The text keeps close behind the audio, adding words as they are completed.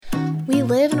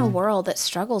live in a world that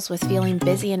struggles with feeling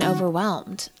busy and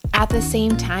overwhelmed. At the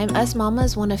same time, us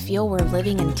mamas want to feel we're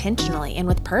living intentionally and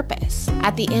with purpose.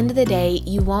 At the end of the day,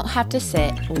 you won't have to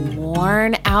sit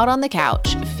worn out on the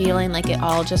couch feeling like it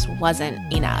all just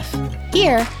wasn't enough.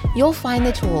 Here, you'll find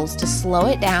the tools to slow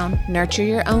it down, nurture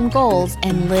your own goals,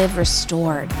 and live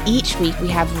restored. Each week, we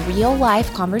have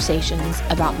real-life conversations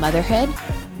about motherhood,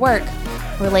 work,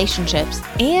 relationships,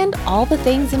 and all the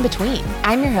things in between.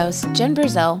 I'm your host, Jen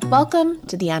Brazil. Welcome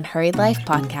to the Unhurried Life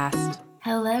podcast.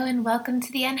 Hello and welcome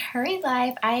to the Unhurried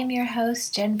Life. I am your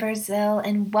host, Jen Brazil,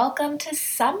 and welcome to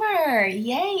summer.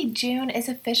 Yay, June is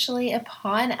officially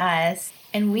upon us,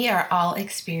 and we are all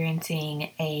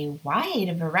experiencing a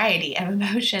wide variety of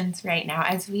emotions right now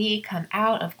as we come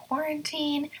out of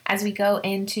quarantine, as we go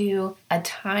into a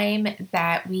time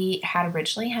that we had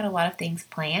originally had a lot of things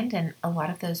planned, and a lot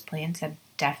of those plans have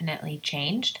definitely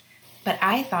changed. But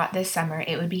I thought this summer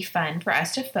it would be fun for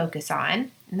us to focus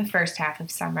on, in the first half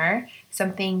of summer,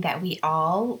 something that we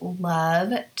all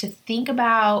love to think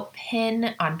about,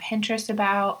 pin on Pinterest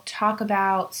about, talk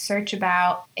about, search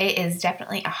about. It is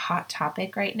definitely a hot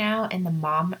topic right now in the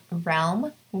mom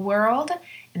realm world,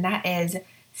 and that is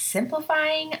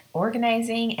simplifying,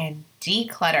 organizing, and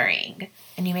decluttering.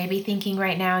 And you may be thinking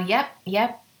right now, yep,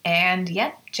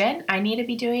 Jen, I need to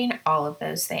be doing all of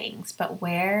those things, but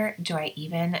where do I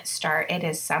even start? It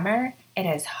is summer, it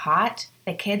is hot,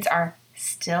 the kids are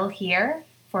still here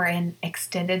for an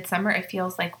extended summer. It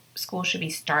feels like school should be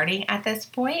starting at this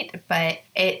point, but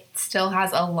it still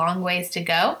has a long ways to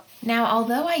go. Now,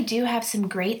 although I do have some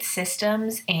great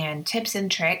systems and tips and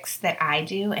tricks that I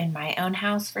do in my own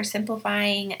house for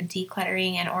simplifying,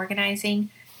 decluttering, and organizing,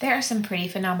 there are some pretty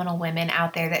phenomenal women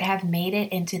out there that have made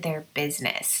it into their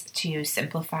business to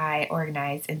simplify,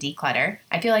 organize, and declutter.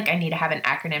 I feel like I need to have an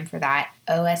acronym for that.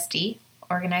 OSD,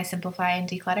 Organize, Simplify, and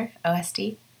Declutter.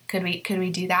 OSD. Could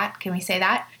we do that? Can we say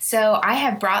that? So I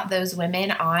have brought those women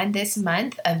on this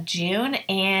month of June,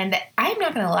 and I'm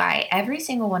not going to lie, every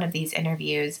single one of these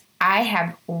interviews, I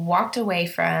have walked away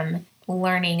from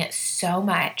learning so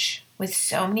much with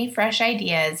so many fresh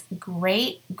ideas,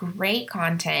 great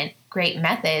content, great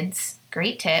methods,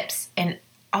 great tips, and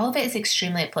all of it is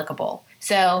extremely applicable.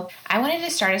 So I wanted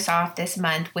to start us off this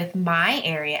month with my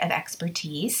area of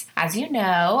expertise. As you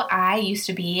know, I used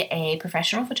to be a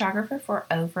professional photographer for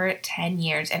over 10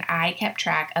 years, and I kept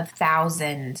track of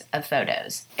thousands of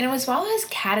photos. And it was while I was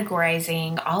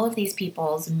categorizing all of these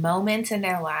people's moments in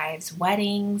their lives,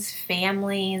 weddings,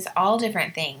 families, all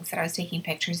different things that I was taking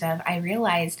pictures of, I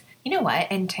realized, you know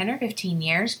what, in 10 or 15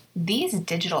 years, these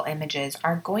digital images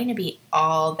are going to be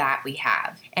all that we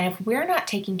have. And if we're not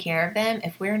taking care of them,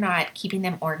 if we're not keeping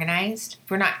them organized,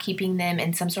 if we're not keeping them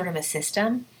in some sort of a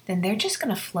system, then they're just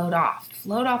going to float off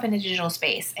into digital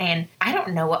space. And I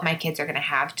don't know what my kids are going to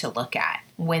have to look at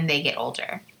when they get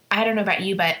older. I don't know about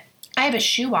you, but I have a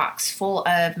shoebox full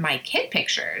of my kid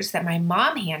pictures that my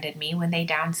mom handed me when they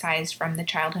downsized from the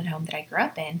childhood home that I grew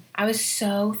up in. I was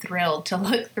so thrilled to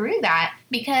look through that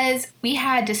because we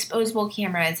had disposable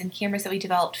cameras and cameras that we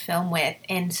developed film with.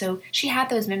 And so she had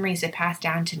those memories to pass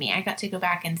down to me. I got to go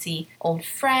back and see old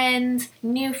friends,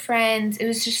 new friends. It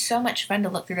was just so much fun to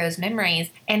look through those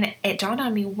memories. And it dawned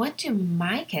on me, what do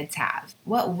my kids have?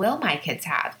 What will my kids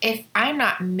have? If I'm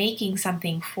not making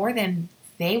something for them,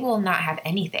 they will not have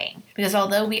anything. Because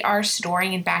although we are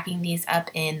storing and backing these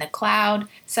up in the cloud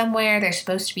somewhere, they're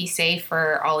supposed to be safe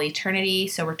for all eternity,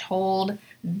 so we're told,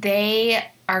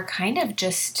 they are kind of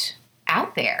just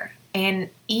out there and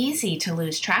easy to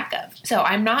lose track of. So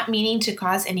I'm not meaning to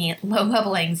cause any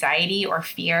low-level anxiety or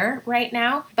fear right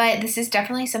now, but this is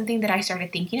definitely something that I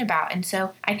started thinking about. And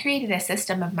so I created a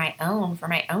system of my own for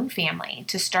my own family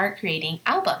to start creating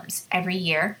albums every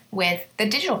year with the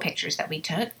digital pictures that we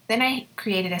took. Then I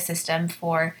created a system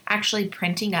for actually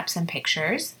printing up some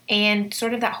pictures and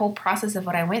sort of that whole process of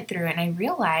what I went through. And I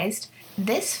realized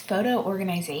this photo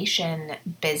organization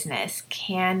business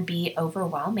can be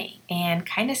overwhelming and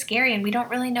kind of scary, and we don't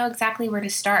really know exactly where to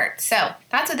start. So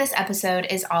that's what this episode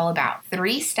is all about.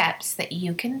 3 steps that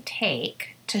you can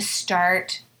take to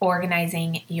start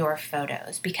organizing your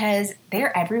photos, because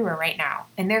they're everywhere right now,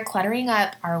 and they're cluttering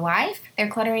up our life. They're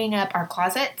cluttering up our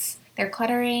closets. They're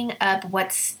cluttering up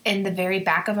what's in the very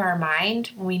back of our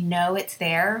mind. We know it's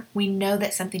there. We know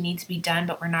that something needs to be done,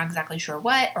 but we're not exactly sure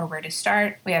what or where to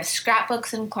start. We have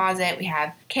scrapbooks in the closet. We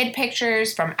have kid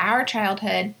pictures from our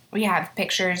childhood. We have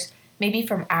pictures maybe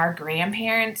from our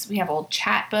grandparents. We have old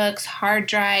chat books, hard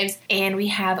drives, and we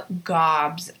have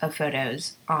gobs of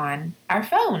photos on our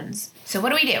phones. So what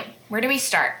do we do? Where do we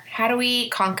start? How do we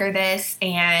conquer this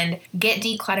and get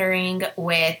decluttering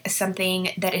with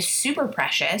something that is super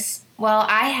precious Well,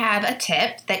 I have a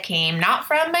tip that came not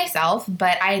from myself,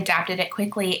 but I adapted it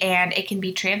quickly and it can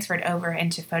be transferred over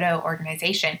into photo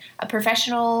organization. A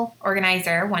professional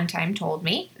organizer one time told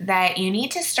me that you need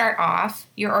to start off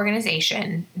your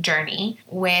organization journey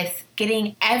with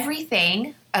getting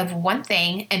everything of one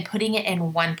thing and putting it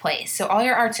in one place. So all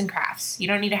your arts and crafts. You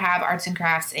don't need to have arts and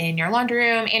crafts in your laundry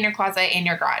room, in your closet, in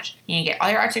your garage. You need to get all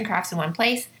your arts and crafts in one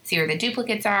place, see where the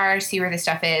duplicates are, see where the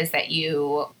stuff is that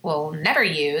you will never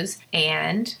use,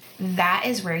 and that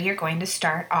is where you're going to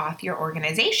start off your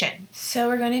organization. So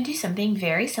we're going to do something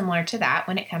very similar to that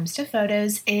when it comes to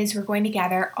photos is we're going to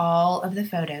gather all of the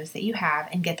photos that you have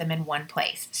and get them in one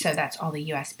place. So that's all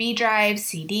the USB drives,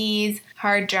 CDs,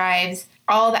 hard drives,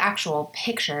 all the actual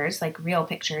pictures, like real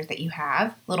pictures that you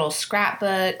have, little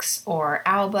scrapbooks or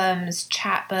albums,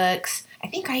 chapbooks. I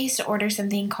think I used to order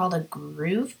something called a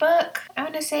groove book, I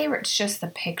want to say, where it's just the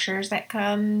pictures that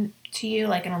come to you,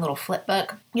 like in a little flip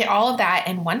book. Get all of that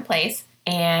in one place,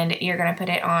 and you're going to put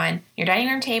it on your dining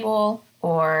room table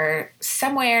or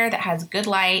somewhere that has good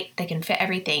light that can fit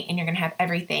everything, and you're going to have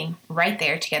everything right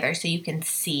there together so you can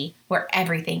see where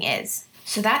everything is.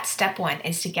 So that's step 1,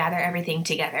 is to gather everything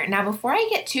together. Now, before I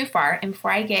get too far and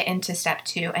before I get into step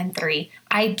 2 and 3,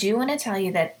 I do want to tell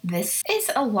you that this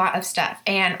is a lot of stuff.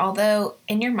 And although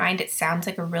in your mind it sounds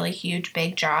like a really huge,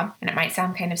 big job, and it might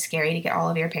sound kind of scary to get all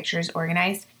of your pictures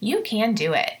organized, you can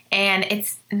do it. And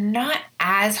it's not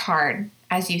as hard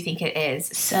as you think it is.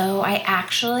 So I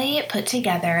actually put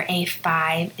together a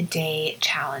 5-day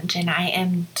challenge, and I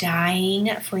am dying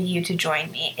for you to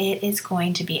join me. It is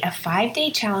going to be a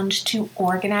 5-day challenge to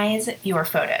organize your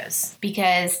photos,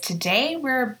 because today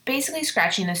we're basically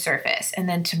scratching the surface, and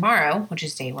then tomorrow, which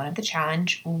is day 1 of the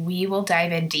challenge, we will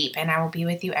dive in deep, and I will be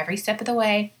with you every step of the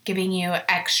way, giving you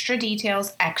extra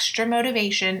details, extra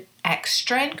motivation,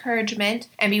 extra encouragement,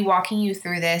 and be walking you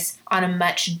through this on a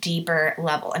much deeper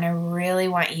level. And I really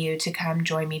want you to come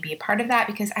join me, be a part of that,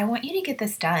 because I want you to get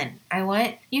this done. I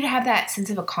want you to have that sense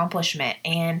of accomplishment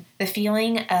and the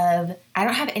feeling of, I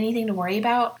don't have anything to worry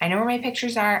about. I know where my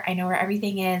pictures are. I know where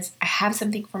everything is. I have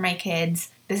something for my kids.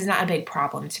 This is not a big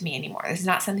problem to me anymore. This is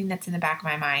not something that's in the back of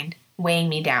my mind weighing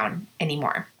me down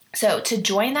anymore. So to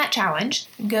join that challenge,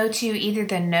 go to either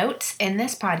the notes in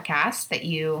this podcast that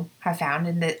you have found,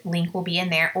 and the link will be in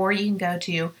there, or you can go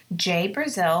to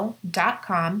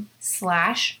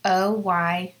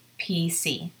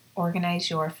jbrazil.com/OYPC, Organize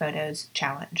Your Photos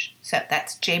Challenge. So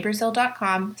that's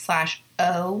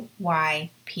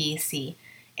jbrazil.com/OYPC.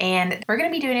 And we're going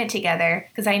to be doing it together,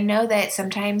 because I know that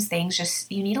sometimes things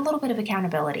you need a little bit of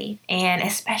accountability, and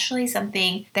especially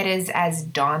something that is as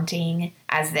daunting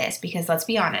as this, because let's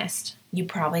be honest, you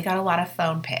probably got a lot of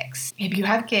phone pics. If you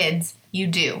have kids, you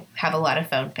do have a lot of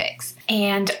phone pics.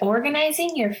 And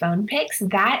organizing your phone pics,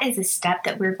 that is a step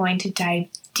that we're going to dive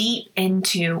deep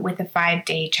into with a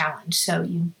 5-day challenge, so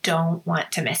you don't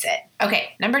want to miss it.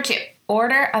 Okay, number 2,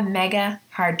 order a mega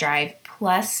hard drive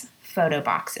plus photo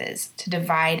boxes to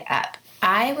divide up.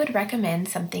 I would recommend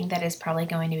something that is probably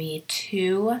going to be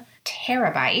 2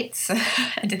 terabytes.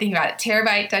 And to think about it,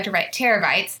 terabyte, Dr. Wright,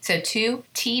 terabytes. So 2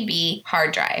 TB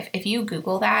hard drive. If you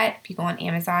Google that, if you go on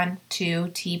Amazon, 2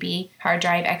 TB hard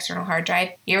drive, external hard drive,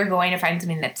 you're going to find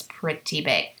something that's pretty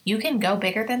big. You can go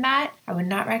bigger than that. I would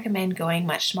not recommend going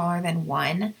much smaller than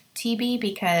 1 TB,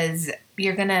 because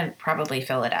you're going to probably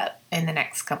fill it up in the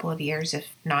next couple of years,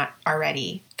 if not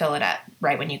already fill it up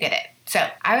right when you get it. So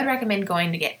I would recommend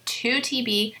going to get 2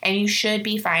 TB, and you should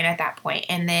be fine at that point.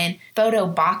 And then photo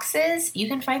boxes, you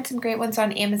can find some great ones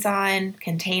on Amazon,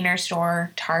 Container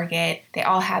Store, Target. They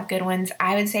all have good ones.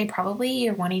 I would say probably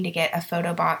you're wanting to get a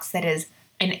photo box that is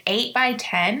an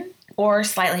 8x10 or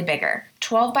slightly bigger.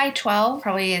 12x12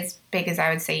 probably as big as I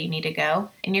would say you need to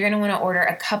go. And you're going to want to order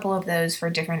a couple of those for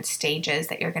different stages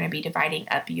that you're going to be dividing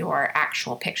up your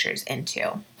actual pictures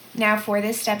into. Now for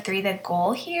this step 3, the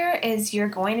goal here is you're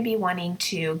going to be wanting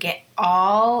to get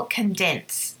all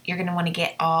condensed. You're going to want to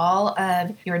get all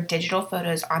of your digital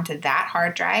photos onto that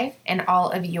hard drive and all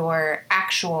of your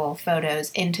actual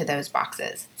photos into those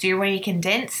boxes. So you're going to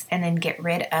condense and then get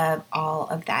rid of all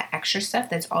of that extra stuff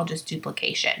that's all just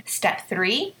duplication. Step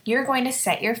 3, you're going to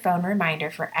set your phone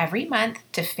reminder for every month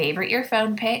to favorite your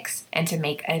phone pics and to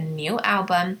make a new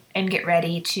album and get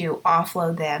ready to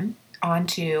offload them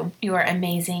onto your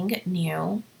amazing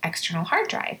new external hard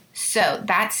drive. So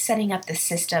that's setting up the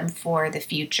system for the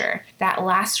future. That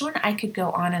last one I could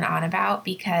go on and on about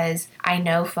because I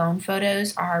know phone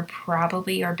photos are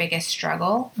probably your biggest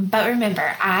struggle. But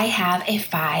remember, I have a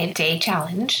 5-day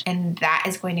challenge, and that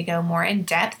is going to go more in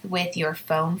depth with your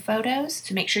phone photos.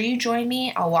 So make sure you join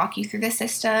me. I'll walk you through the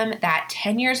system that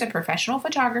 10 years of professional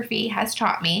photography has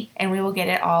taught me, and we will get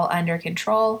it all under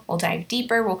control. We'll dive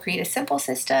deeper. We'll create a simple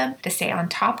system to stay on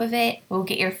top of it. We'll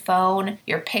get your phone,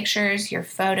 your pictures, your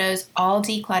photos all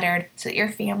decluttered so that your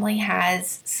family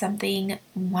has something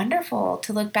wonderful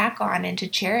to look back on and to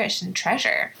cherish and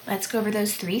treasure. Let's go over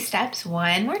those 3 steps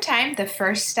one more time. The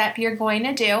first step you're going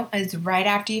to do is right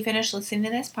after you finish listening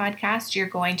to this podcast, you're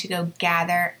going to go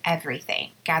gather everything.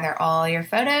 Gather all your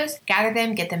photos, gather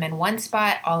them, get them in one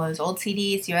spot, all those old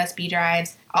CDs, USB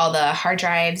drives, all the hard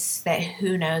drives that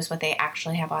who knows what they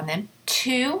actually have on them.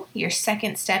 2, your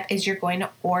second step is you're going to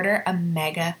order a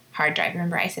mega hard drive.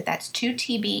 Remember I said that's 2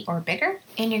 TB or bigger,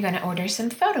 and you're going to order some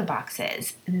photo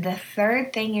boxes. And the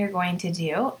third thing you're going to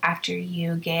do after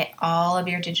you get all of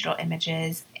your digital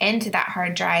images into that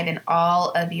hard drive and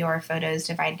all of your photos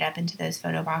divided up into those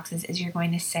photo boxes is you're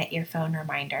going to set your phone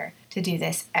reminder to do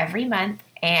this every month.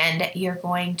 And you're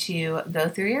going to go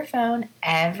through your phone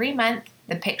every month,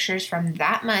 the pictures from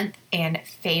that month, and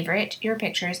favorite your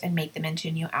pictures and make them into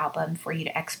a new album for you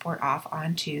to export off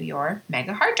onto your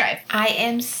mega hard drive. I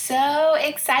am so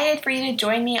excited for you to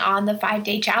join me on the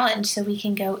 5-day challenge so we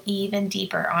can go even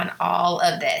deeper on all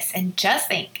of this. And just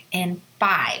think, in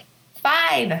 5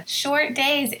 short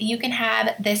days, you can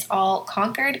have this all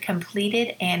conquered,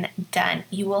 completed, and done.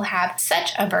 You will have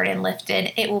such a burden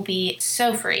lifted. It will be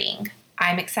so freeing.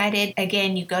 I'm excited.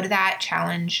 Again, you go to that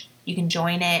challenge. You can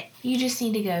join it. You just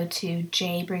need to go to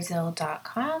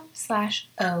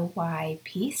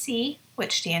jbrazil.com/OYPC,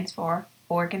 which stands for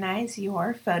Organize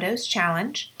Your Photos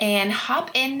Challenge, and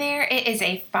hop in there. It is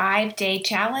a 5-day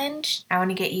challenge. I want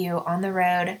to get you on the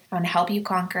road. I want to help you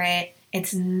conquer it.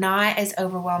 It's not as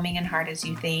overwhelming and hard as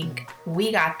you think.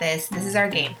 We got this. This is our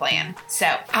game plan.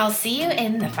 So I'll see you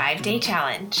in the 5-day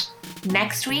challenge.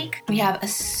 Next week, we have a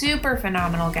super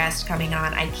phenomenal guest coming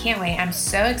on. I can't wait. I'm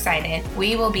so excited.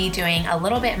 We will be doing a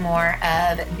little bit more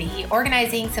of the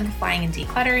organizing, simplifying, and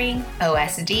decluttering,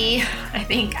 OSD. I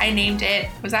think I named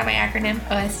it. Was that my acronym?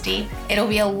 OSD. It'll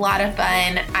be a lot of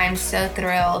fun. I'm so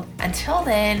thrilled. Until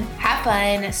then, have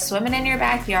fun swimming in your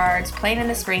backyards, playing in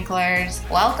the sprinklers.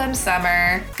 Welcome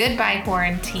summer. Goodbye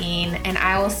quarantine. And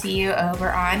I will see you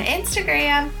over on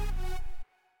Instagram.